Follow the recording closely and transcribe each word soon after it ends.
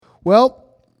Well,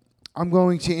 I'm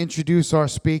going to introduce our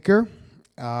speaker.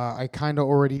 I kind of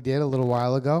already did a little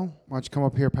while ago. Why don't you come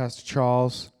up here, Pastor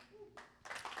Charles?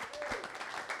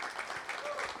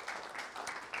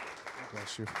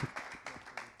 Bless you.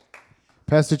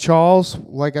 Pastor Charles,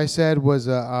 like I said, was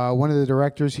one of the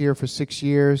directors here for 6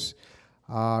 years.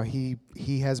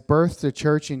 He has birthed a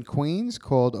church in Queens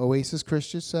called Oasis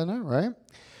Christian Center, right?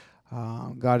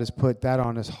 God has put that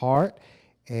on his heart,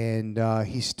 and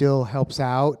he still helps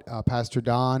out Pastor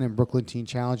Don and Brooklyn Teen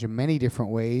Challenge in many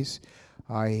different ways.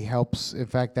 He helps, in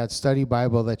fact, that study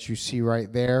Bible that you see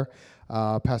right there.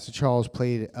 Pastor Charles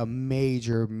played a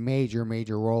major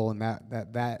role in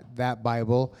that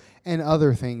Bible and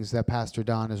other things that Pastor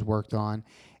Don has worked on.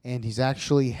 And he's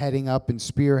actually heading up and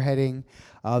spearheading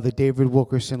the David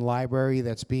Wilkerson Library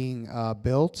that's being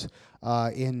built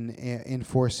in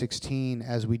 416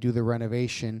 as we do the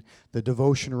renovation. The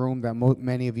devotion room that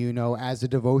many of you know as the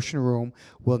devotion room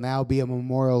will now be a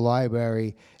memorial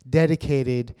library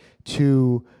dedicated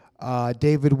to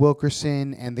David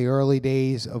Wilkerson and the early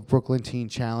days of Brooklyn Teen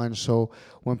Challenge. So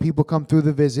when people come through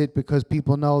the visit, because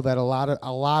people know that a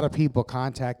lot of people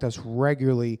contact us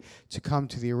regularly to come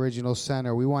to the original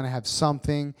center, we want to have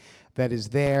something that is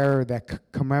there that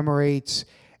commemorates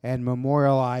and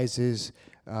memorializes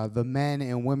the men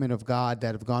and women of God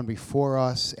that have gone before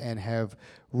us and have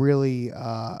really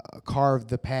carved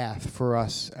the path for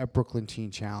us at Brooklyn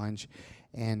Teen Challenge.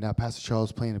 And Pastor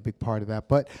Charles playing a big part of that.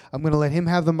 But I'm going to let him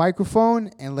have the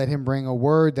microphone and let him bring a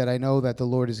word that I know that the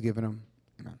Lord has given him.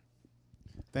 Amen.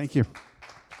 Thank you.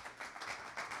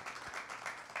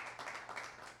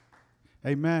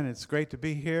 Amen. It's great to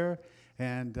be here.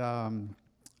 And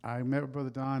I met with Brother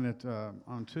Don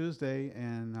on Tuesday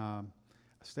and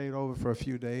stayed over for a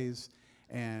few days.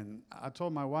 And I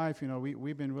told my wife,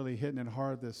 we've been really hitting it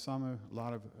hard this summer, a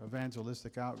lot of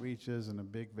evangelistic outreaches and a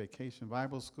big vacation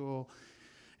Bible school.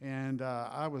 And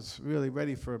I was really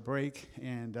ready for a break,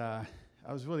 and I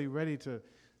was really ready to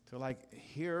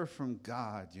hear from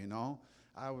God.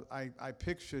 I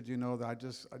pictured that I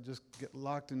just get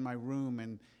locked in my room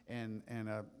and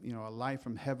a light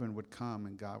from heaven would come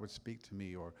and God would speak to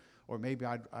me, or maybe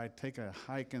I'd take a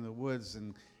hike in the woods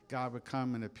and God would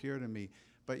come and appear to me.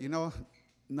 But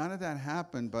none of that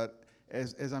happened. But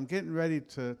as I'm getting ready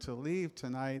to leave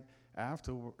tonight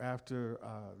after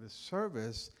this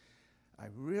service, I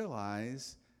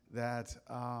realize that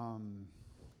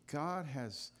God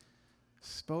has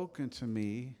spoken to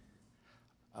me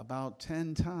about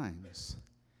 10 times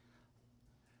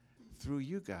through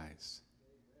you guys.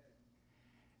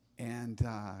 And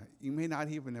you may not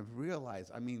even have realized.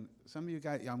 I mean, some of you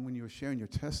guys, when you were sharing your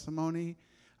testimony,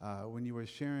 when you were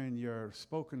sharing your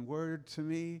spoken word to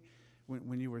me,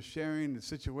 when you were sharing the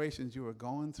situations you were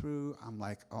going through, I'm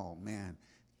like, oh, man,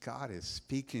 God is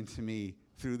speaking to me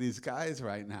through these guys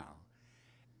right now.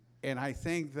 And I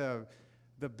think the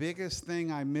biggest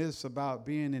thing I miss about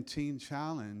being in Teen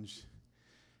Challenge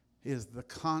is the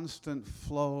constant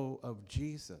flow of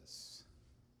Jesus.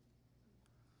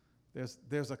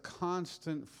 There's a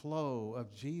constant flow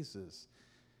of Jesus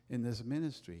in this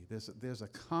ministry. There's a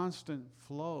constant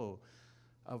flow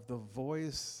of the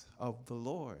voice of the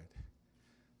Lord.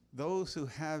 Those who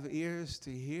have ears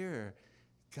to hear,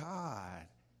 God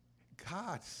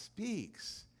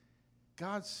speaks.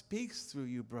 God speaks through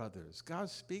you, brothers. God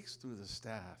speaks through the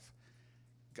staff.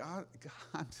 God,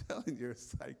 I'm telling you,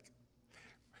 it's like,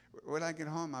 when I get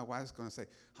home, my wife's going to say,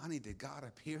 honey, did God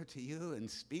appear to you and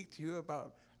speak to you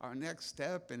about our next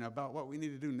step and about what we need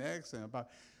to do next? And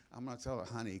I'm going to tell her,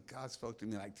 honey, God spoke to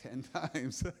me like 10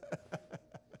 times.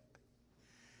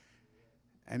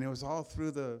 And it was all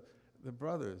through the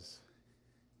brothers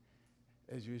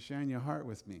as you were sharing your heart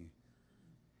with me.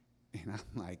 And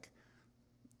I'm like,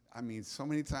 so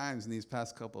many times in these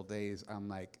past couple of days, I'm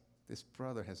like, this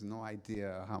brother has no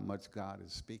idea how much God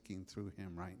is speaking through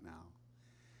him right now.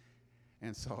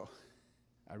 And so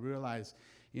I realized,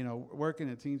 working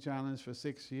at Teen Challenge for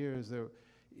 6 years,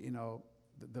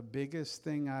 the biggest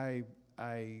thing I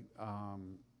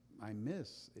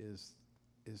miss is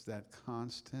that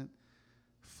constant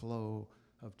flow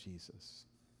of Jesus.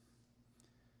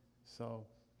 So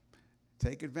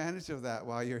take advantage of that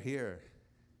while you're here.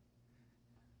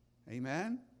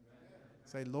 Amen?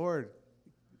 Say, Lord,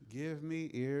 give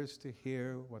me ears to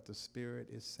hear what the Spirit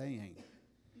is saying.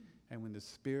 And when the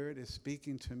Spirit is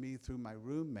speaking to me through my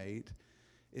roommate,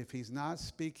 if he's not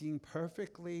speaking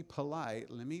perfectly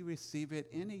polite, let me receive it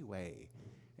anyway.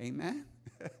 Amen?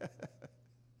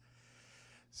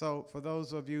 So for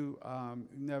those of you who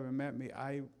never met me,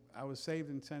 I was saved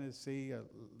in Tennessee,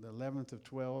 the 11th of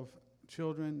 12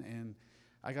 children, and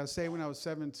I got saved when I was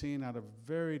 17 out of a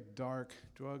very dark,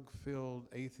 drug-filled,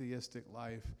 atheistic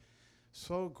life.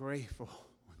 So grateful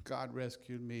when God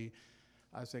rescued me.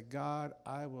 I said, God,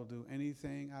 I will do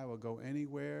anything. I will go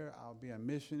anywhere. I'll be a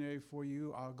missionary for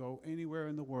you. I'll go anywhere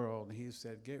in the world. And he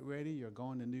said, get ready. You're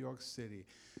going to New York City.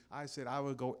 I said, I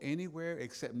will go anywhere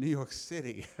except New York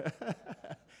City.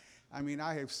 I mean,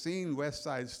 I have seen West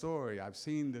Side Story. I've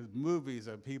seen the movies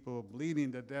of people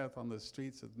bleeding to death on the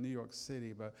streets of New York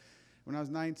City. But when I was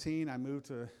 19, I moved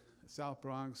to South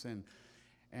Bronx.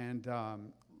 And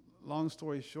long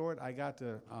story short, I got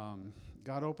to...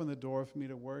 God opened the door for me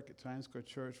to work at Times Square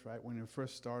Church right when it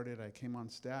first started. I came on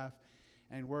staff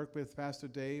and worked with Pastor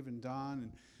Dave and Don.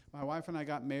 And my wife and I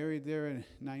got married there in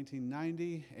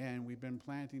 1990, and we've been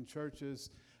planting churches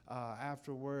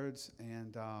afterwards.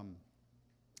 And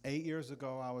 8 years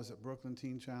ago, I was at Brooklyn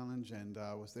Teen Challenge, and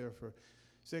I was there for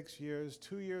 6 years.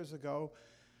 2 years ago,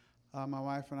 my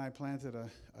wife and I planted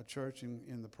a church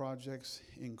in the projects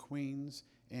in Queens.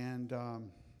 And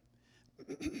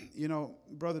you know,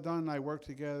 Brother Don and I worked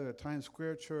together at Times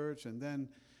Square Church, and then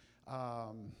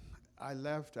I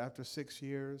left after 6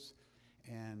 years.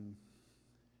 And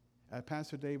at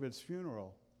Pastor David's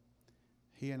funeral,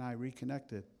 he and I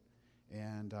reconnected.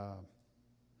 And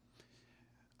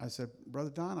I said,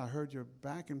 Brother Don, I heard you're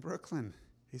back in Brooklyn.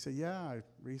 He said, yeah, I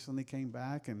recently came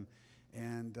back. And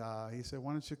he said,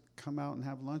 why don't you come out and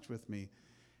have lunch with me?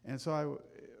 And so I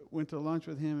went to lunch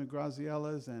with him at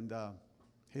Graziella's, and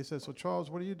he said, so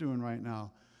Charles, what are you doing right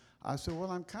now? I said,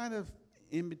 well, I'm kind of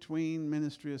in between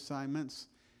ministry assignments.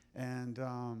 And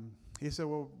he said,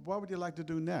 well, what would you like to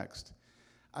do next?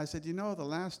 I said, you know, the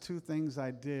last 2 things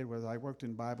I did was I worked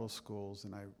in Bible schools,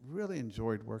 and I really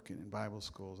enjoyed working in Bible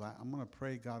schools. I'm going to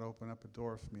pray God open up a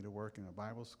door for me to work in a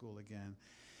Bible school again.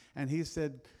 And he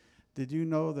said, did you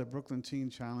know that Brooklyn Teen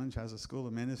Challenge has a school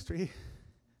of ministry?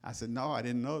 I said, no, I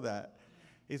didn't know that.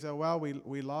 He said, well,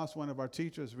 we lost one of our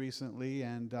teachers recently,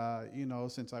 and, you know,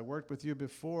 since I worked with you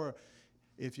before,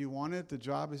 if you want it, the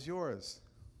job is yours.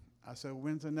 I said,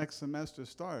 when's the next semester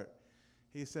start?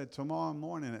 He said, tomorrow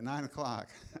morning at 9 o'clock.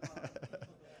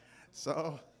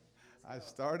 So I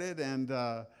started, and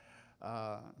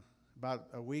about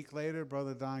a week later,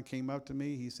 Brother Don came up to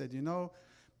me. He said, you know,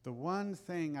 the one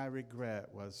thing I regret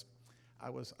was I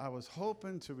was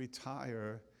hoping to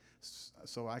retire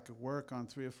so I could work on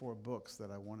 3 or 4 books that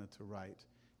I wanted to write.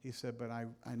 He said, but I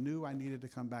knew I needed to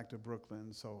come back to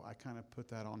Brooklyn, so I kind of put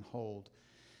that on hold.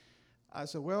 I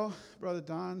said, well, Brother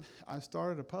Don, I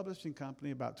started a publishing company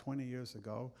about 20 years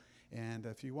ago, and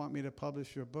if you want me to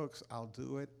publish your books, I'll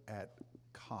do it at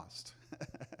cost.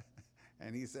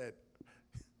 And he said,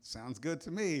 sounds good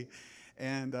to me.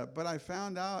 And but I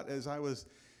found out as I was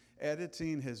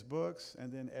editing his books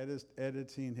and then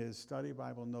editing his study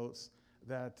Bible notes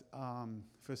that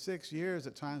for 6 years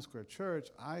at Times Square Church,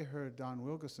 I heard Don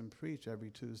Wilkerson preach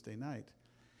every Tuesday night.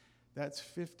 That's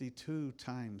 52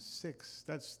 times 6.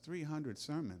 That's 300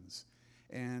 sermons.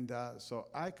 And so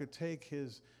I could take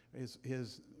his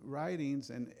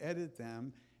writings and edit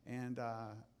them, and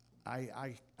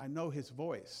I know his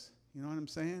voice. You know what I'm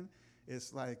saying?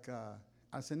 It's like,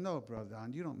 I said, no, Brother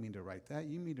Don, you don't mean to write that.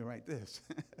 You mean to write this.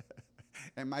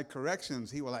 And my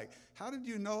corrections, he was like, how did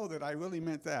you know that I really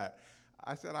meant that?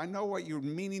 I said, I know what you're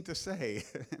meaning to say,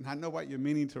 and I know what you're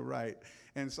meaning to write.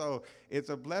 And so it's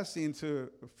a blessing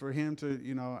for him to,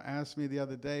 you know, ask me the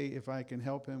other day if I can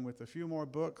help him with a few more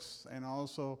books and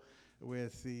also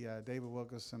with the David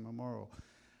Wilkerson Memorial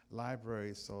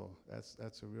Library. So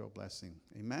that's a real blessing.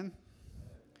 Amen?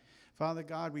 Father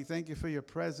God, we thank you for your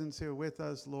presence here with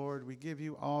us, Lord. We give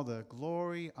you all the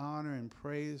glory, honor, and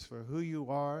praise for who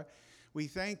you are. We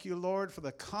thank you, Lord, for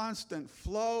the constant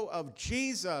flow of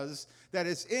Jesus that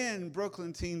is in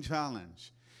Brooklyn Teen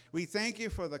Challenge. We thank you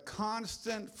for the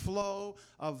constant flow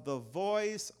of the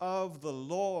voice of the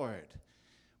Lord.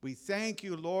 We thank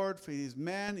you, Lord, for these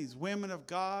men, these women of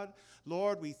God.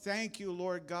 Lord, we thank you,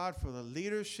 Lord God, for the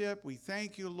leadership. We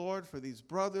thank you, Lord, for these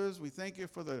brothers. We thank you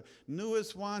for the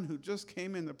newest one who just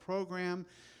came in the program.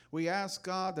 We ask,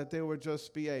 God, that there would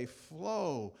just be a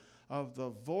flow of the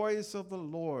voice of the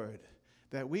Lord,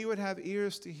 that we would have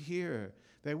ears to hear,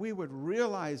 that we would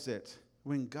realize it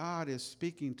when God is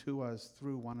speaking to us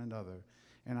through one another.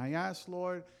 And I ask,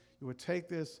 Lord, you would take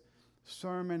this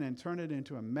sermon and turn it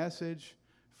into a message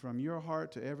from your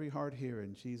heart to every heart here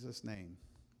in Jesus' name.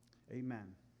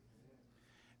 Amen.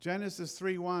 Genesis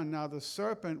 3:1, now the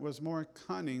serpent was more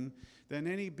cunning than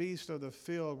any beast of the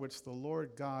field which the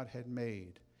Lord God had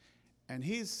made. And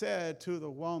he said to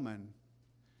the woman,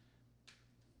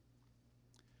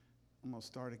 I'm going to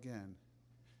start again.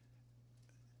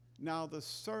 Now the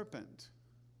serpent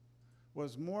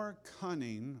was more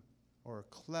cunning or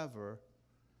clever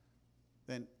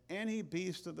than any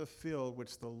beast of the field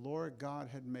which the Lord God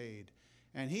had made.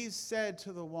 And he said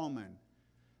to the woman,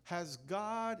 has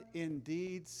God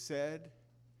indeed said,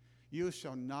 you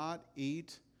shall not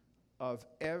eat of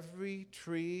every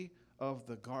tree of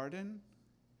the garden?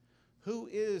 Who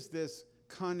is this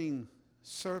cunning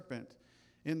serpent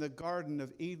in the Garden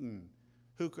of Eden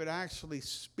who could actually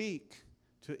speak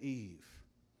to Eve?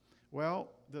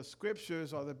 Well, the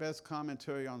scriptures are the best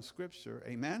commentary on scripture.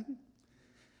 Amen?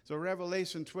 So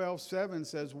Revelation 12:7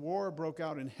 says, war broke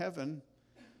out in heaven.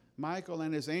 Michael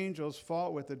and his angels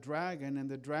fought with the dragon, and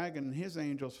the dragon and his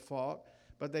angels fought,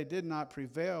 but they did not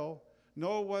prevail,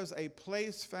 nor was a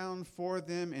place found for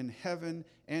them in heaven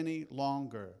any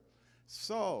longer.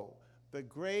 So the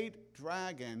great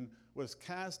dragon was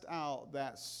cast out,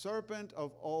 that serpent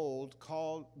of old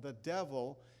called the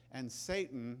devil and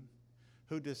Satan,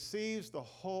 who deceives the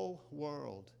whole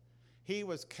world. He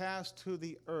was cast to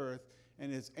the earth,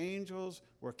 and his angels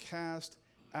were cast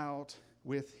out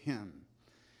with him.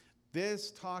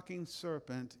 This talking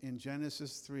serpent in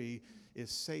Genesis 3 is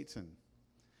Satan,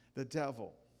 the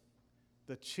devil,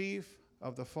 the chief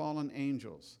of the fallen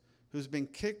angels, who's been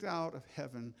kicked out of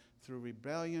heaven through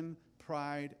rebellion,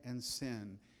 pride, and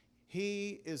sin.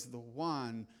 He is the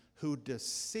one who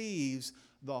deceives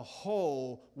the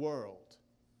whole world.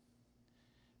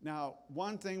 Now,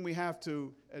 one thing we have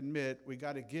to admit, we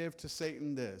got to give to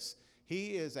Satan this.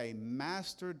 He is a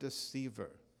master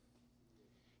deceiver.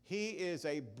 He is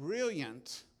a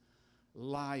brilliant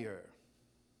liar.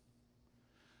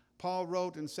 Paul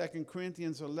wrote in 2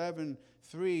 Corinthians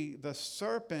 11:3, the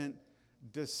serpent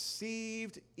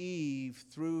deceived Eve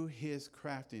through his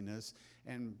craftiness.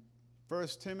 And 1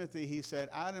 Timothy, he said,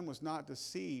 Adam was not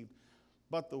deceived,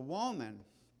 but the woman,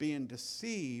 being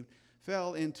deceived,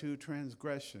 fell into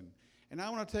transgression. And I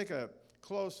want to take a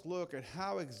close look at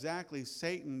how exactly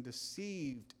Satan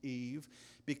deceived Eve,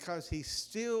 because he's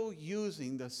still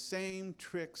using the same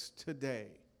tricks today.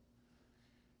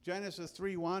 Genesis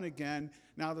 3:1 again,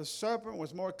 now the serpent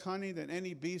was more cunning than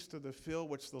any beast of the field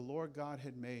which the Lord God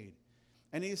had made.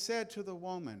 And he said to the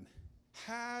woman,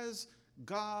 has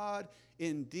God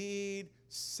indeed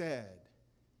said,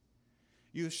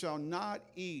 you shall not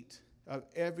eat of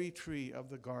every tree of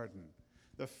the garden?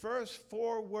 The first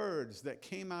 4 words that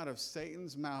came out of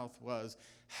Satan's mouth was,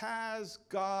 has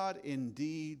God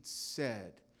indeed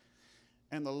said?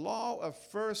 And the law of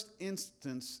first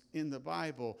instance in the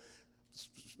Bible,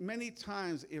 many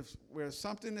times where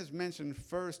something is mentioned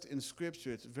first in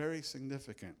Scripture, it's very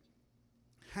significant.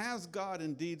 Has God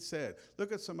indeed said?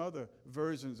 Look at some other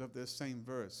versions of this same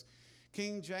verse.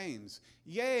 King James,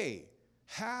 yea,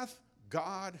 hath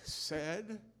God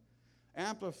said?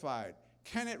 Amplified,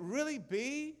 can it really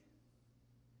be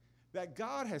that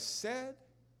God has said?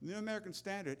 New American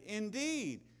Standard,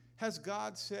 indeed, has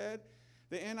God said?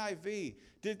 The NIV,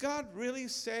 did God really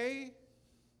say?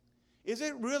 Is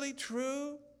it really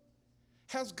true?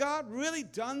 Has God really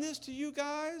done this to you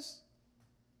guys?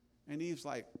 And Eve's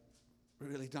like,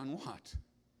 really done what?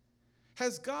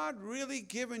 Has God really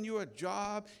given you a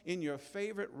job in your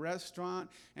favorite restaurant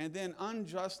and then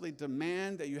unjustly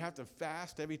demand that you have to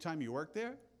fast every time you work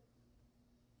there?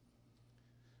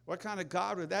 What kind of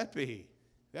God would that be?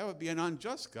 That would be an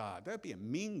unjust God. That would be a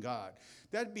mean God.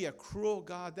 That would be a cruel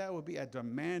God. That would be a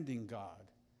demanding God.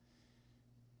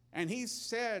 And he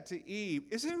said to Eve,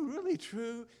 is it really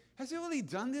true? Has he really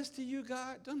done this to you,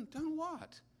 God? Done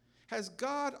what? Has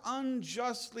God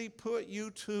unjustly put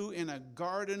you two in a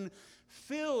garden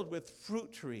filled with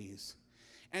fruit trees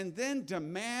and then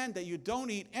demand that you don't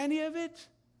eat any of it?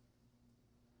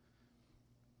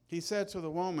 He said to the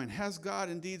woman, has God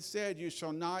indeed said, you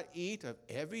shall not eat of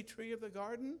every tree of the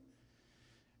garden?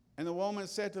 And the woman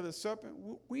said to the serpent,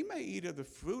 we may eat of the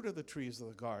fruit of the trees of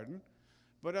the garden,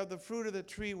 but of the fruit of the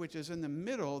tree which is in the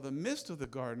midst of the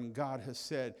garden, God has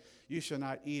said, you shall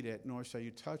not eat it, nor shall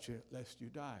you touch it, lest you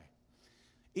die.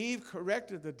 Eve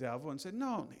corrected the devil and said,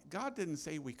 no, God didn't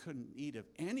say we couldn't eat of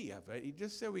any of it. He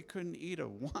just said we couldn't eat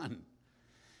of one.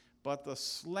 But the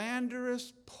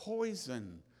slanderous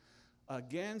poison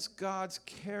against God's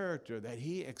character that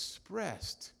he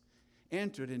expressed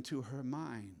entered into her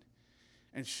mind.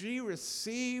 And she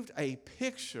received a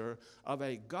picture of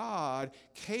a God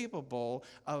capable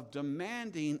of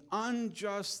demanding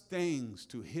unjust things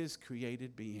to his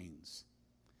created beings.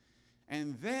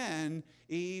 And then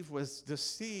Eve was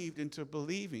deceived into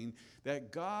believing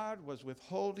that God was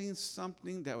withholding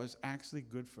something that was actually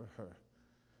good for her,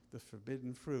 the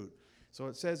forbidden fruit. So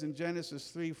it says in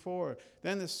Genesis 3:4,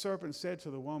 then the serpent said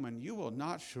to the woman, you will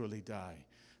not surely die.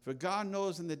 For God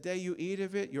knows in the day you eat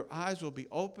of it, your eyes will be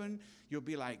open. You'll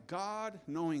be like God,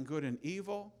 knowing good and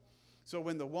evil. So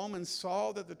when the woman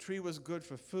saw that the tree was good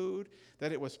for food,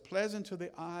 that it was pleasant to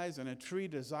the eyes, and a tree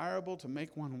desirable to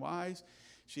make one wise,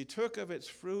 she took of its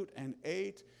fruit and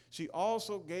ate. She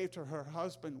also gave to her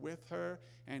husband with her.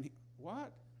 And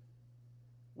what?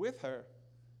 With her.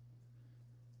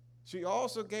 She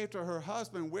also gave to her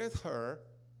husband with her.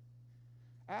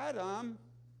 Adam,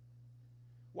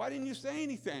 why didn't you say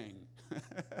anything?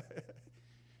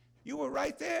 You were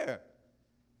right there.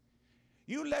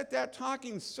 You let that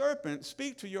talking serpent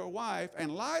speak to your wife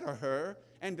and lie to her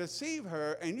and deceive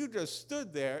her, and you just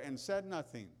stood there and said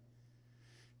nothing.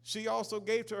 She also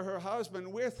gave to her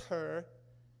husband with her,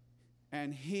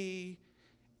 and he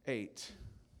ate.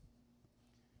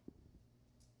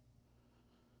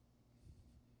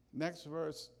 Next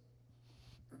verse.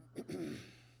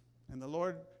 And the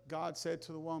Lord God said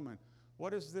to the woman,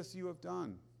 "What is this you have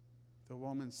done?" The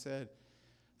woman said,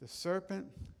 "The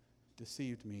serpent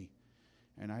deceived me,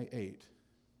 and I ate."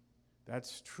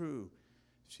 That's true.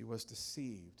 She was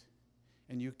deceived.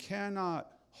 And you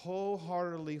cannot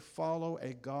wholeheartedly follow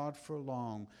a God for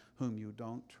long whom you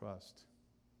don't trust.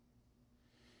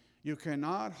 You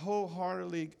cannot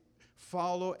wholeheartedly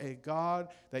follow a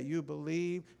God that you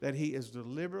believe that he is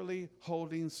deliberately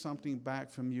holding something back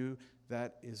from you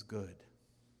that is good.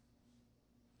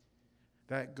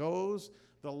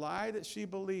 The lie that she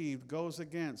believed goes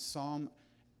against Psalm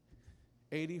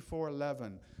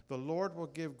 84:11. The Lord will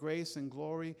give grace and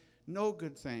glory. No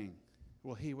good thing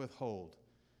will he withhold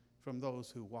from those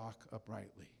who walk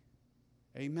uprightly.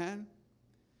 Amen?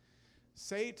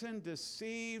 Satan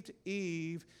deceived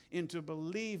Eve into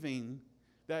believing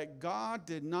that God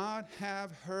did not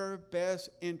have her best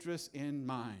interest in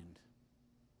mind.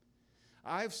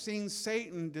 I've seen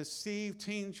Satan deceive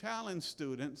Teen Challenge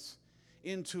students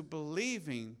into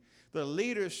believing the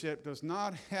leadership does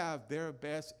not have their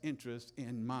best interest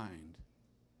in mind.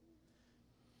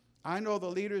 I know the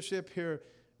leadership here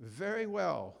very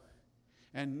well,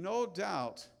 and no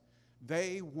doubt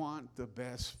they want the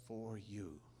best for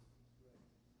you.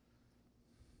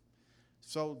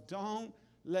 So don't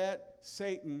let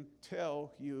Satan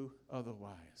tell you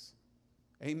otherwise.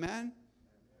 Amen?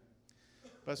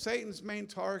 But Satan's main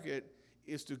target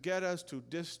is to get us to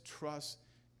distrust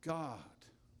God.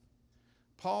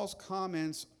 Paul's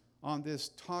comments on this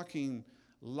talking,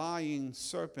 lying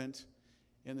serpent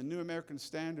in the New American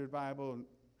Standard Bible,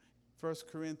 2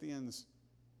 Corinthians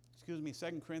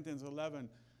 11.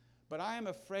 But I am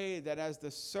afraid that as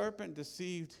the serpent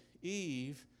deceived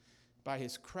Eve by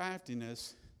his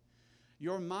craftiness,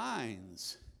 your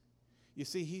minds, you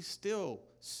see, he's still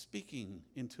speaking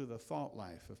into the thought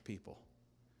life of people.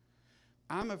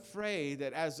 I'm afraid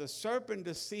that as the serpent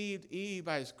deceived Eve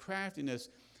by his craftiness,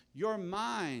 your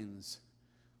minds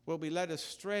will be led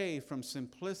astray from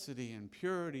simplicity and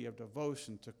purity of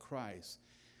devotion to Christ.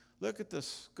 Look at the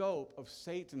scope of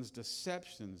Satan's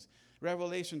deceptions.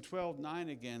 Revelation 12:9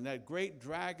 again, that great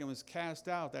dragon was cast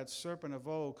out, that serpent of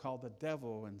old called the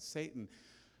devil and Satan,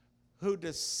 who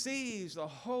deceives the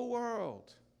whole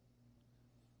world.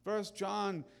 1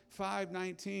 John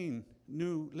 5:19,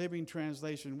 New Living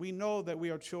Translation. We know that we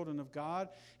are children of God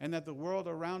and that the world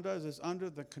around us is under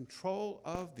the control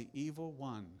of the evil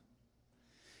one.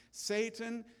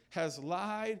 Satan has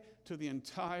lied to the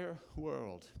entire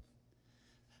world.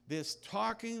 This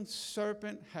talking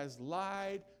serpent has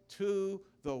lied to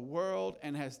the world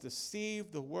and has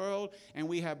deceived the world, and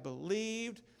we have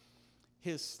believed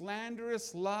his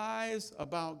slanderous lies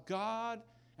about God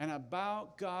and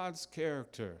about God's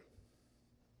character.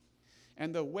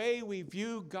 And the way we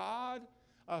view God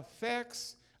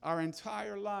affects our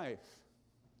entire life.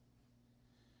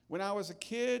 When I was a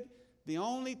kid, the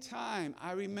only time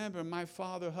I remember my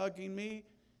father hugging me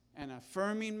and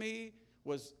affirming me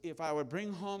was if I would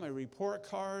bring home a report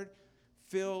card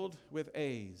filled with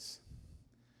A's.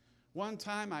 One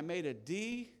time I made a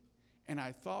D, and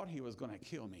I thought he was going to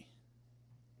kill me.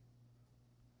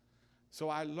 So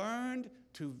I learned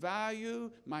to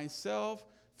value myself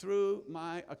through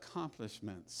my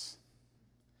accomplishments.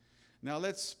 Now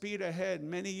let's speed ahead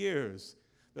many years.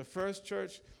 The first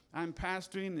church I'm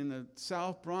pastoring in the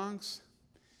South Bronx,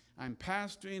 I'm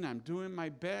doing my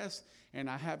best, and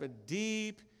I have a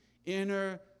deep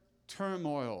inner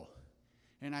turmoil.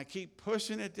 And I keep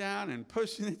pushing it down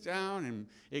and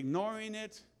ignoring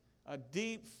it, a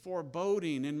deep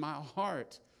foreboding in my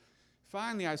heart.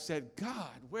 Finally, I said,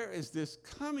 God, where is this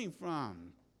coming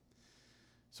from?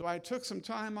 So I took some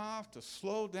time off to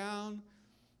slow down,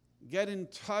 get in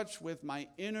touch with my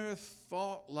inner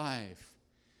thought life.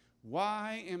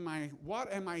 What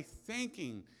am I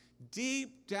thinking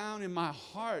deep down in my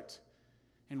heart.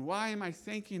 And why am I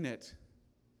thanking it?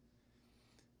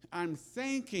 I'm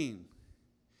thanking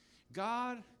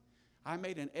God. I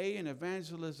made an A in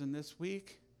evangelism this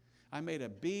week. I made a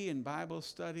B in Bible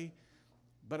study,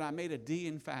 but I made a D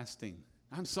in fasting.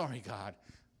 I'm sorry, God.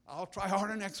 I'll try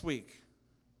harder next week.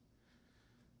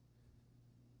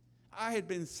 I had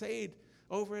been saved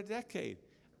over a decade.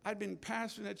 I'd been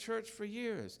pastoring a church for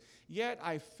years. Yet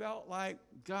I felt like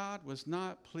God was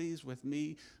not pleased with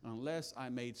me unless I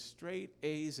made straight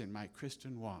A's in my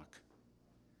Christian walk.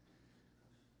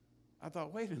 I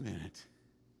thought, wait a minute.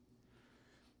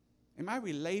 Am I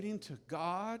relating to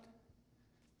God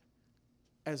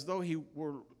as though he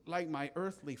were like my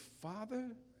earthly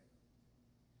father?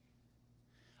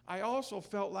 I also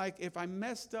felt like if I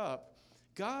messed up,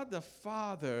 God the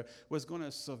Father was going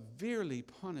to severely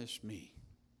punish me.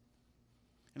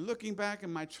 And looking back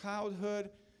in my childhood,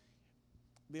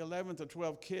 the 11th or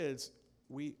 12 kids,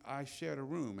 I shared a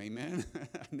room, amen?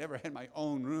 I never had my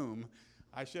own room.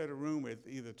 I shared a room with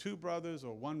either two brothers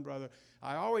or one brother.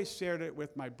 I always shared it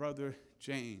with my brother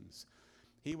James.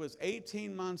 He was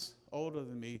 18 months older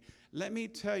than me. Let me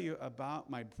tell you about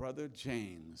my brother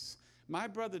James. My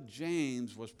brother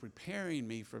James was preparing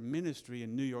me for ministry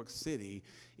in New York City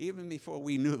even before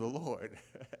we knew the Lord.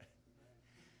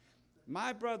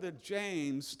 My brother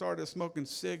James started smoking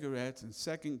cigarettes in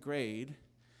second grade.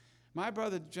 My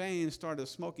brother James started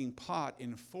smoking pot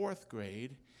in fourth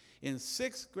grade. In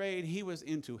sixth grade, he was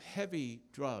into heavy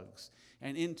drugs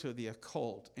and into the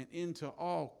occult and into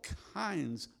all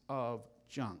kinds of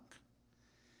junk.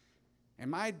 And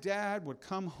my dad would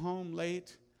come home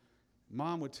late.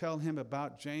 Mom would tell him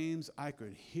about James. I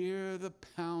could hear the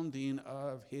pounding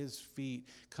of his feet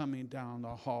coming down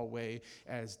the hallway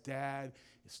as Dad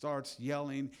starts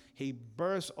yelling. He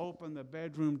burst open the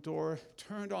bedroom door,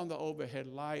 turned on the overhead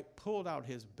light, pulled out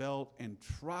his belt, and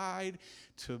tried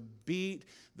to beat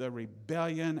the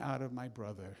rebellion out of my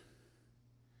brother.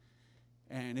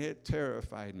 And it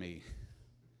terrified me.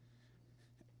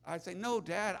 I'd say, no,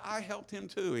 Dad, I helped him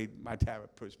too. My dad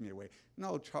would push me away.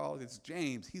 No, Charles, it's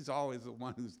James. He's always the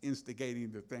one who's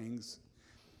instigating the things.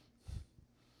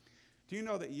 Do you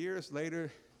know that years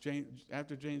later,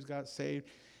 after James got saved,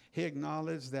 he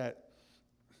acknowledged that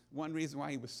one reason why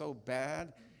he was so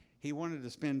bad, he wanted to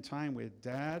spend time with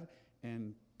Dad,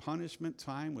 and punishment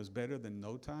time was better than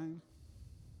no time?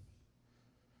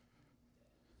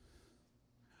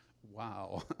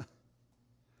 Wow.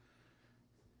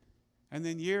 And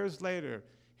then years later,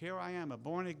 here I am, a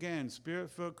born-again,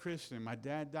 spirit-filled Christian. My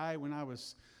dad died when I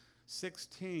was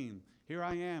 16. Here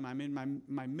I am. I'm in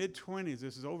my mid-20s.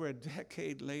 This is over a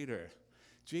decade later.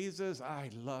 Jesus, I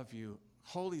love you.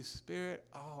 Holy Spirit,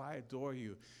 oh, I adore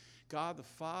you. God the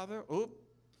Father,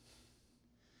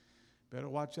 better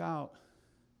watch out.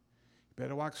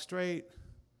 Better walk straight,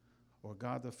 or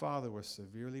God the Father will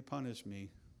severely punish me.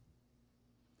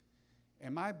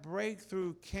 And my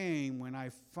breakthrough came when I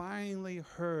finally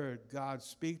heard God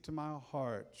speak to my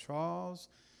heart, Charles,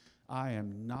 I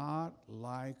am not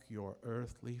like your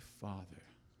earthly father.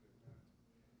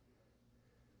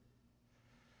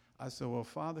 I said, well,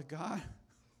 Father God,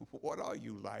 what are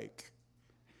you like?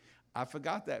 I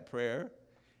forgot that prayer,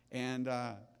 and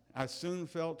I soon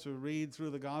felt to read through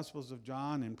the Gospels of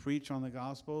John and preach on the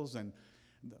Gospels and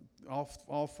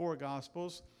all four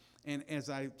Gospels. And as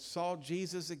I saw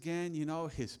Jesus again, you know,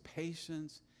 his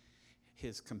patience,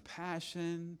 his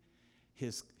compassion,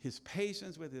 his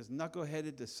patience with his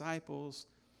knuckleheaded disciples.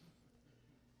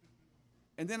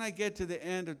 And then I get to the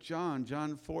end of John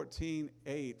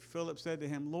 14:8. Philip said to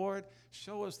him, Lord,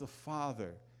 show us the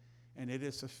Father, and it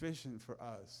is sufficient for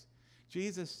us.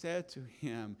 Jesus said to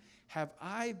him, have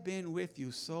I been with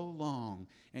you so long,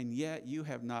 and yet you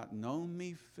have not known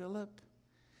me, Philip?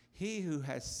 He who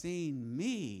has seen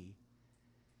me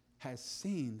has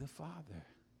seen the Father.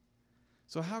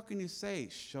 So how can you say,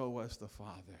 show us the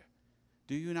Father?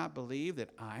 Do you not believe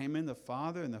that I am in the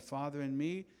Father and the Father in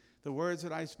me? The words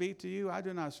that I speak to you, I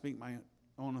do not speak my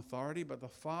own authority, but the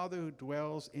Father who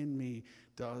dwells in me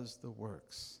does the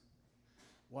works.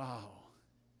 Wow.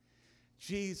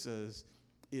 Jesus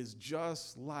is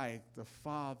just like the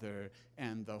Father,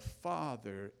 and the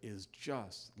Father is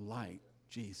just like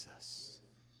Jesus.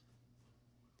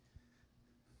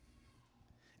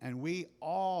 And we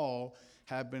all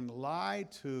have been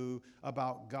lied to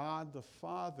about God the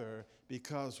Father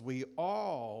because we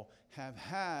all have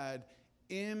had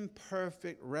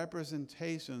imperfect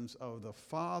representations of the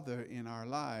Father in our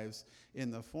lives in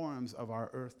the forms of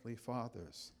our earthly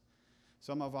fathers.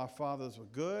 Some of our fathers were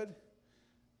good,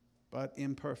 but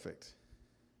imperfect.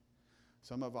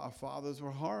 Some of our fathers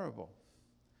were horrible.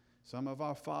 Some of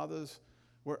our fathers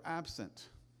were absent.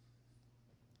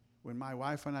 When my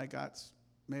wife and I got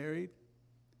married,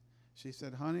 she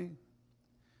said, honey,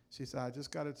 she said, I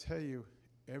just got to tell you,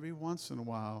 every once in a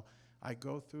while, I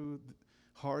go through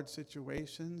hard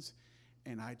situations,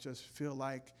 and I just feel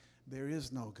like there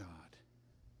is no God.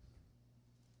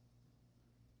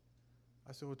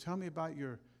 I said, well, tell me about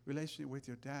your relationship with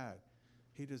your dad.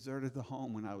 He deserted the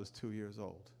home when I was 2 years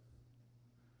old.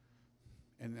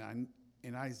 And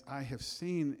I have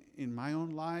seen in my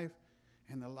own life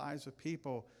and the lives of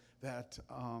people that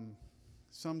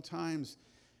sometimes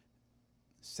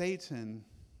Satan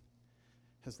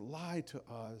has lied to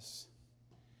us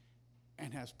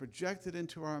and has projected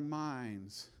into our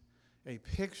minds a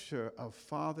picture of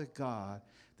Father God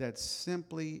that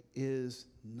simply is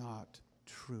not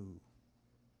true.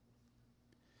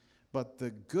 But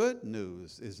the good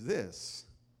news is this: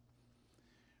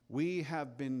 we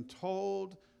have been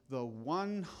told the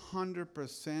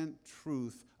 100%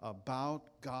 truth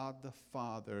about God the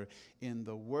Father in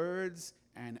the words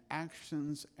and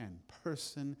actions and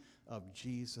person of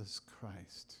Jesus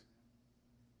Christ.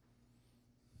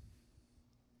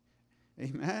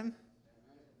 Amen?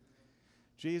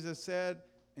 Jesus said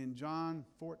in John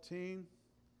 14,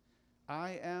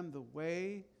 I am the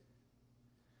way,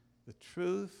 the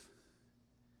truth,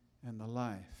 and the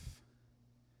life.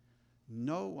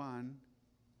 No one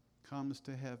comes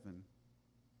to heaven.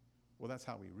 Well, that's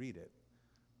how we read it.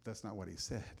 That's not what he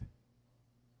said.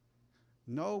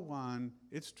 No one,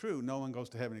 it's true, no one goes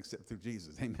to heaven except through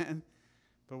Jesus. Amen?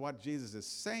 But what Jesus is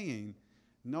saying,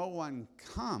 no one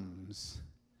comes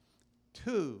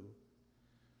to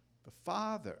the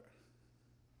Father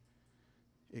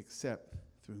except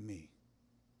through me.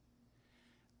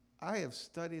 I have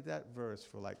studied that verse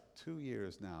for like 2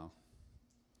 years now.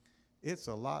 It's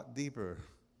a lot deeper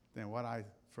than what I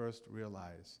first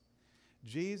realized.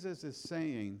 Jesus is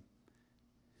saying,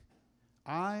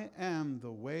 I am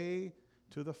the way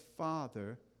to the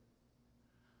Father.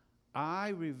 I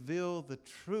reveal the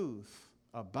truth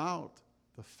about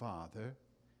the Father,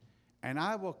 and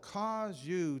I will cause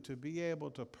you to be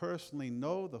able to personally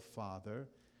know the Father,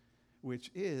 which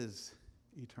is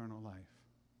eternal life.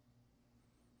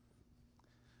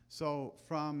 So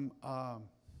from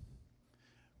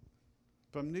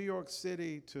New York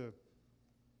City to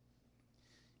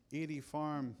Edie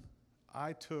Farm,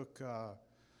 I took,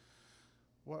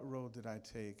 what road did I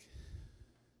take?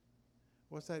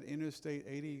 What's that, Interstate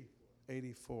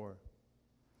 84?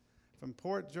 From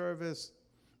Port Jervis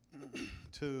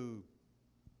to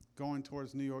going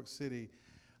towards New York City,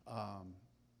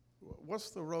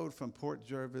 what's the road from Port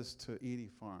Jervis to Edie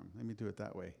Farm? Let me do it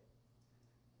that way.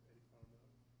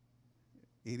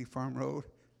 Edie Farm Road?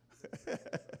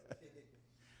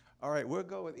 All right, we'll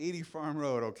go with Edie Farm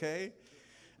Road, okay?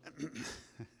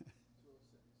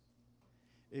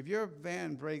 If your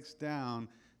van breaks down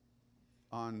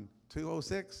on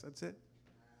 206, that's it?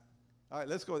 All right,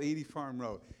 let's go with Edie Farm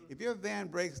Road. If your van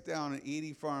breaks down on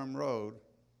Edie Farm Road,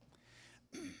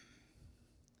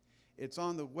 it's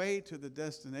on the way to the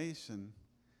destination,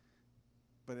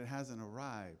 but it hasn't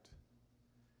arrived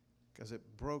because it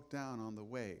broke down on the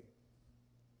way.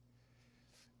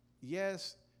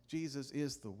 Yes, Jesus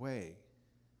is the way,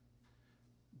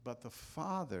 but the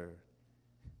Father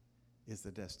is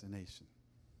the destination.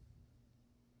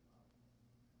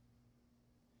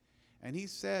 And he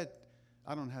said,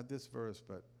 I don't have this verse,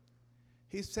 but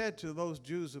he said to those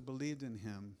Jews who believed in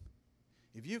him,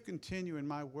 if you continue in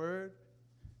my word,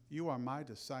 you are my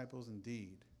disciples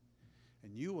indeed,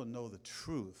 and you will know the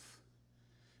truth,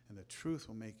 and the truth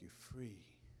will make you free.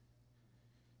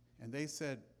 And they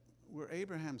said, we're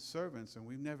Abraham's servants, and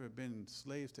we've never been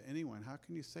slaves to anyone. How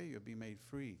can you say you'll be made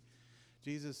free?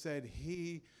 Jesus said,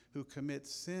 he who commits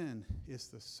sin is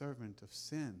the servant of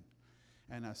sin,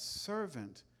 and a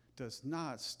servant does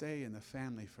not stay in the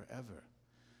family forever,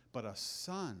 but a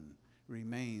son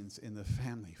remains in the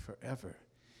family forever.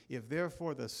 If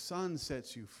therefore the Son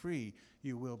sets you free,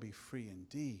 you will be free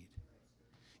indeed.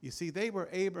 You see, they were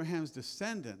Abraham's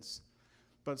descendants,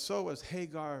 but so was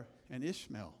Hagar and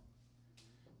Ishmael.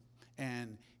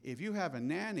 And if you have a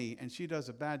nanny and she does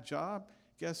a bad job,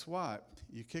 guess what?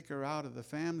 You kick her out of the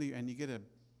family and you get a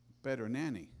better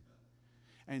nanny.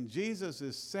 And Jesus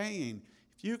is saying,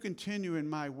 if you continue in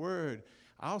my word,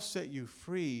 I'll set you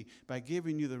free by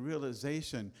giving you the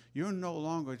realization you're no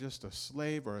longer just a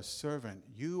slave or a servant.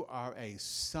 You are a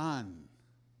son.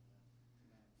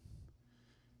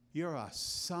 You're a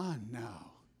son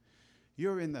now.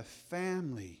 You're in the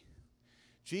family.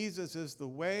 Jesus is the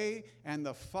way and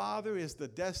the Father is the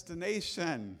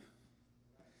destination.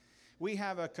 We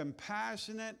have a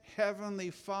compassionate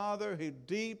Heavenly Father who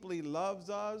deeply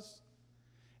loves us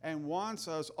and wants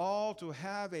us all to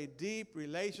have a deep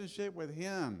relationship with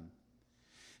Him.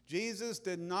 Jesus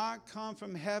did not come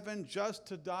from heaven just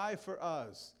to die for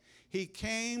us. He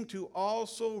came to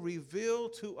also reveal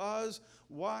to us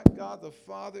what God the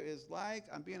Father is like.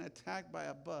 I'm being attacked by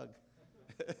a bug.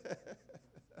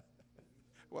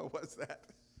 What was that?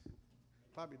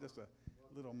 Probably just a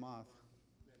little moth.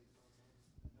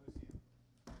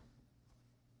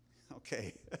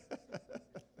 Okay.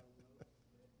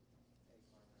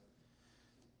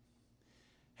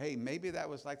 Hey, maybe that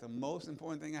was like the most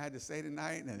important thing I had to say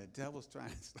tonight, and the devil's trying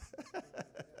to.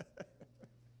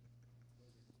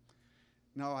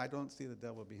 No, I don't see the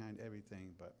devil behind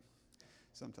everything, but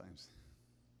sometimes.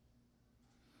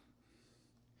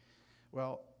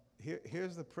 Well,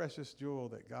 here's the precious jewel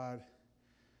that God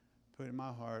put in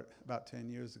my heart about 10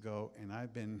 years ago, and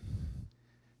I've been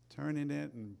turning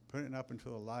it and putting it up into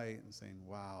the light and saying,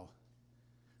 wow,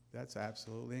 that's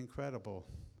absolutely incredible.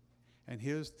 And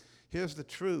here's the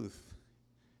truth.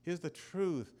 Here's the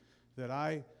truth that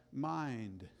I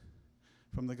mined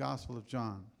from the Gospel of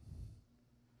John.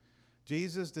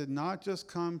 Jesus did not just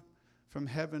come from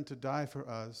heaven to die for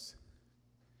us,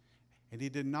 and He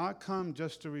did not come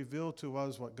just to reveal to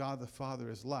us what God the Father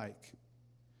is like.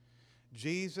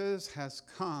 Jesus has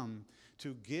come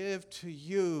to give to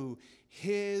you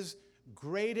His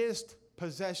greatest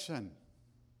possession.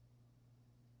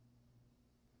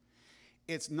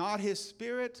 It's not His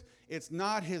Spirit, it's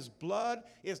not His blood,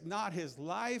 it's not His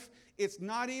life, it's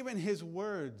not even His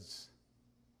words.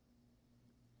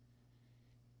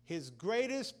 His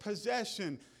greatest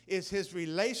possession is His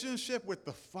relationship with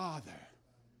the Father.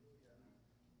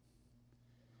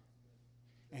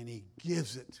 And He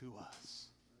gives it to us.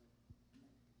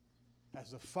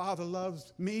 As the Father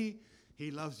loves me,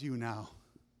 He loves you now.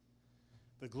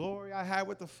 The glory I had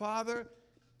with the Father,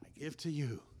 I give to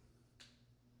you.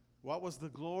 What was the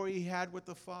glory He had with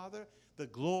the Father? The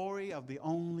glory of the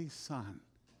only Son.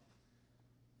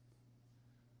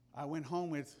 I went home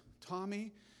with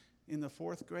Tommy in the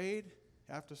 4th grade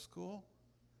after school.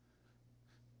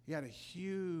 He had a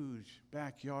huge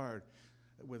backyard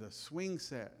with a swing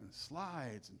set and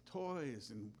slides and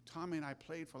toys, and Tommy and I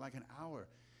played for like an hour.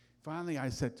 Finally, I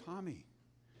said, Tommy,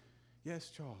 yes,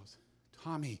 Charles,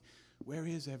 Tommy, where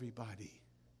is everybody?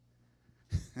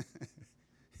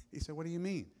 He said, what do you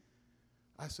mean?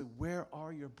 I said, where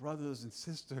are your brothers and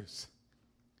sisters?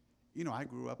 You know, I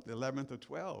grew up the 11th or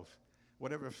 12th.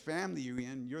 Whatever family you're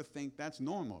in, you think that's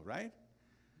normal, right?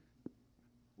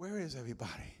 Where is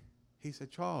everybody? He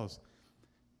said, Charles,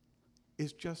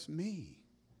 it's just me.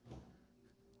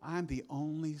 I'm the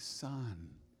only son.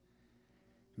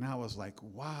 And I was like,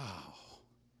 wow.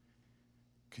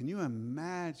 Can you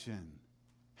imagine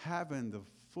having the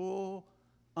full,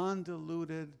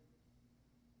 undiluted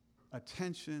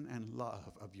attention and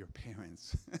love of your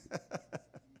parents?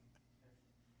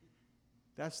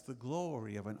 That's the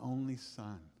glory of an only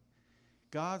son.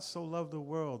 God so loved the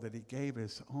world that He gave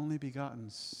His only begotten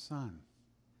Son.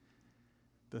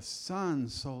 The Son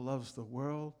so loves the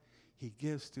world, He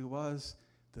gives to us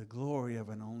the glory of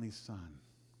an only Son.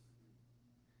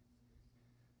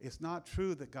 It's not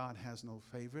true that God has no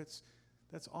favorites.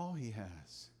 That's all He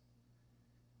has.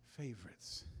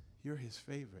 Favorites. You're His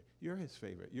favorite. You're His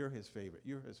favorite. You're His favorite.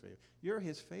 You're His favorite. You're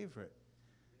His favorite.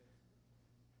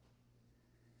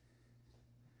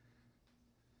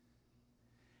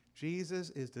 Jesus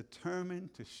is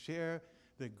determined to share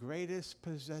the greatest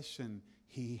possession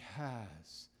He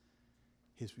has,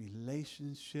 His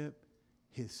relationship,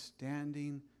 His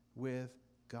standing with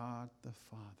God the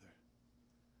Father.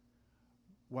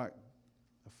 What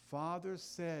the Father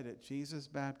said at Jesus'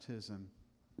 baptism,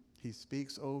 He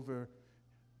speaks over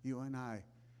you and I.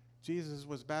 Jesus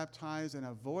was baptized, and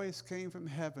a voice came from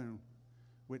heaven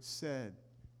which said,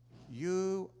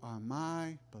 you are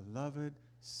my beloved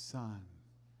Son.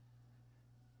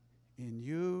 In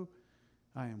you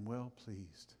I am well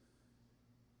pleased.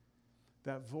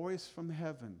 That voice from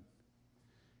heaven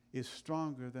is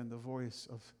stronger than the voice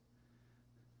of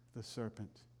the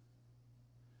serpent.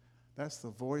 That's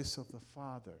the voice of the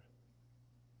Father.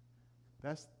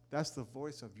 That's the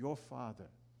voice of your Father.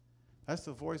 That's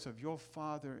the voice of your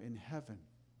Father in heaven.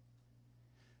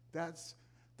 That's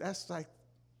like,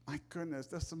 my goodness,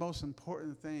 that's the most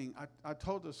important thing. I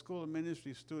told the school of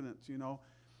ministry students, you know,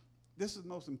 this is the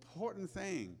most important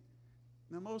thing.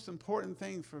 The most important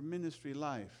thing for ministry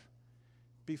life.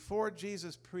 Before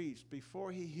Jesus preached,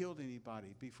 before He healed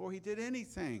anybody, before He did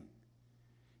anything,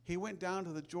 He went down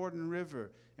to the Jordan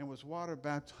River and was water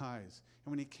baptized.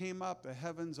 And when He came up, the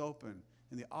heavens opened,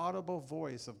 in the audible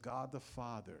voice of God the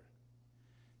Father,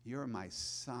 "You're my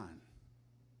son.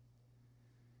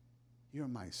 You're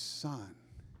my son.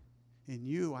 In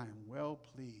you I am well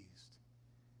pleased."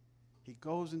 He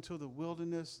goes into the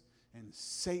wilderness and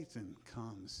Satan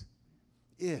comes.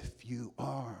 "If you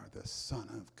are the Son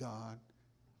of God,"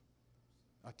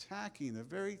 attacking the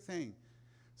very thing.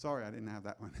 Sorry, I didn't have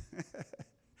that one.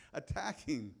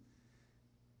 Attacking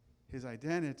his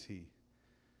identity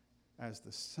as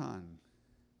the Son.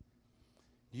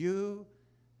 You,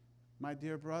 my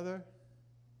dear brother,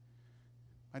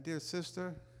 my dear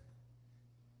sister,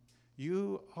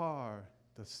 you are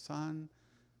the son,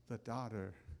 the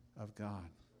daughter of God.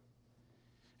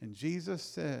 And Jesus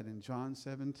said in John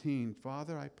 17,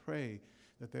 "Father, I pray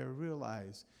that they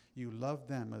realize you love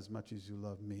them as much as you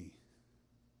love me."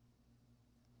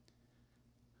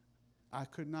 I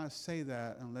could not say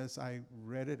that unless I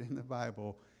read it in the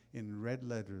Bible in red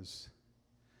letters.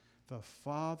 The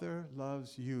Father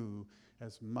loves you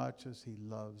as much as he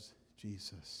loves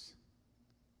Jesus.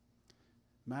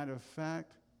 Matter of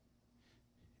fact,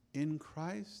 in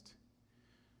Christ,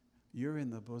 you're in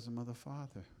the bosom of the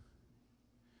Father.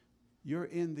 You're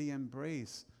in the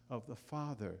embrace of the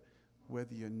Father.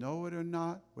 Whether you know it or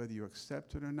not, whether you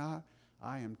accept it or not,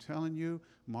 I am telling you,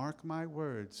 mark my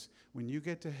words, when you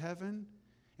get to heaven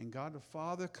and God the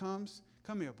Father comes,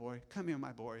 "Come here, boy. Come here,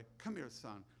 my boy. Come here,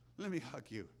 son. Let me hug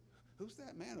you." "Who's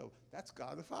that man?" "Oh, that's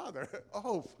God the Father."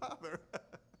 "Oh, Father."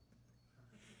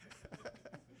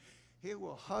 He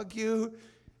will hug you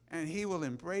and he will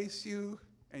embrace you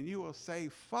and you will say,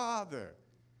 "Father,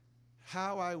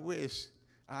 how I wish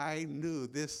I knew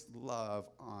this love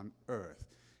on earth."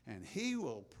 And he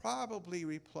will probably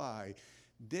reply,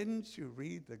 "Didn't you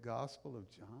read the Gospel of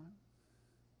John?"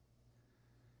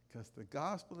 Because the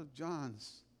Gospel of John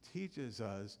teaches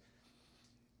us,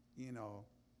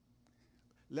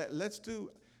 let's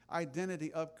do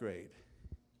identity upgrade.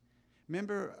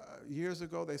 Remember years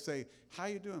ago they say, "How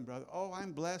you doing, brother?" "Oh,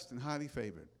 I'm blessed and highly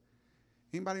favored."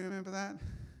 Anybody remember that?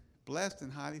 Blessed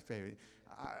and highly favored.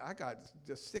 I got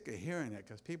just sick of hearing it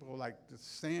because people were like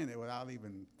just saying it without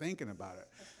even thinking about it.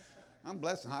 "I'm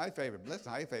blessed and highly favored, blessed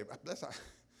and highly favored."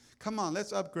 Come on,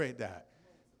 let's upgrade that.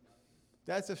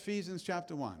 That's Ephesians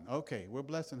chapter 1. Okay, we're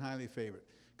blessed and highly favored.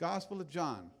 Gospel of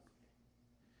John.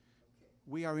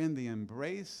 We are in the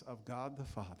embrace of God the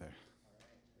Father.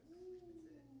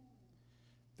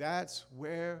 That's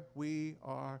where we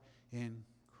are in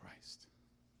Christ.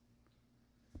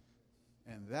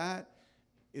 And that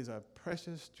is a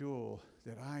precious jewel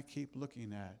that I keep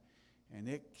looking at, and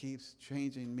it keeps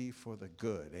changing me for the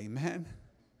good. Amen?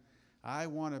 I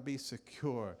want to be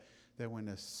secure that when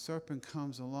the serpent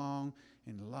comes along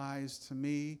and lies to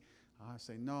me, I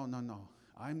say, no.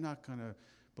 I'm not going to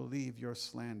believe your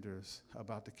slanders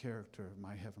about the character of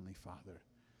my Heavenly Father.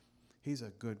 He's a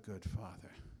good, good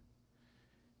Father.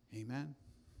 Amen?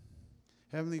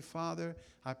 Heavenly Father,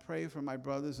 I pray for my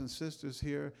brothers and sisters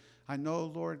here. I know,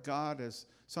 Lord God, as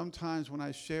sometimes when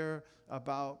I share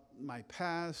about my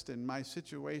past and my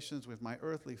situations with my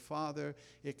earthly father,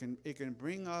 it can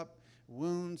bring up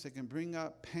wounds, it can bring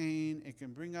up pain, it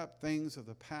can bring up things of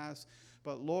the past.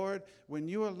 But Lord, when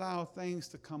you allow things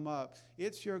to come up,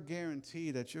 it's your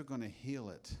guarantee that you're going to heal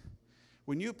it.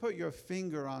 When you put your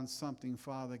finger on something,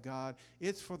 Father God,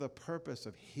 it's for the purpose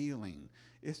of healing.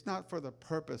 It's not for the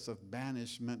purpose of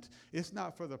banishment. It's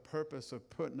not for the purpose of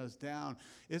putting us down.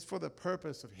 It's for the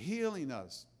purpose of healing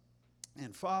us.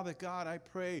 And Father God, I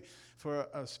pray for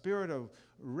a spirit of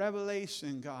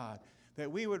revelation, God,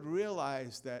 that we would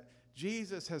realize that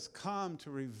Jesus has come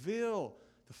to reveal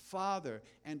the Father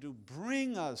and to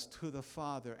bring us to the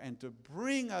Father and to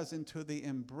bring us into the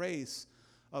embrace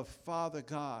of Father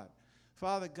God.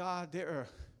 Father God, there are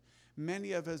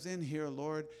many of us in here,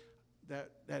 Lord,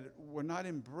 that were not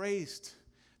embraced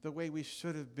the way we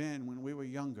should have been when we were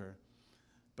younger.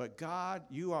 But God,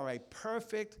 you are a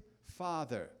perfect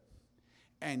Father,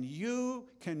 and you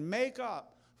can make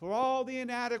up for all the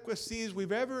inadequacies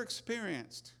we've ever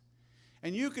experienced.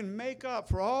 And you can make up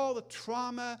for all the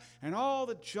trauma and all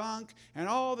the junk and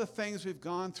all the things we've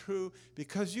gone through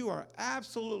because you are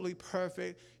absolutely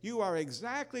perfect. You are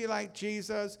exactly like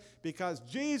Jesus because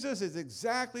Jesus is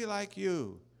exactly like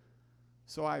you.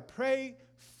 So I pray,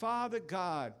 Father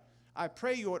God, I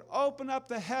pray you would open up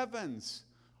the heavens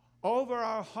over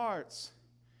our hearts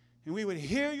and we would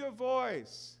hear your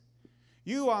voice.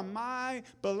 You are my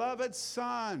beloved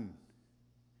son.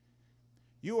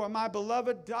 You are my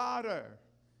beloved daughter.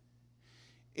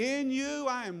 In you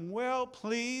I am well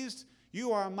pleased.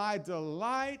 You are my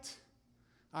delight.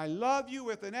 I love you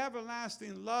with an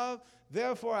everlasting love.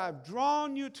 Therefore I've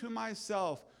drawn you to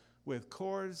myself with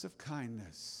cords of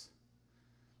kindness.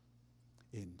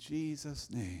 In Jesus'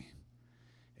 name,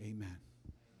 amen.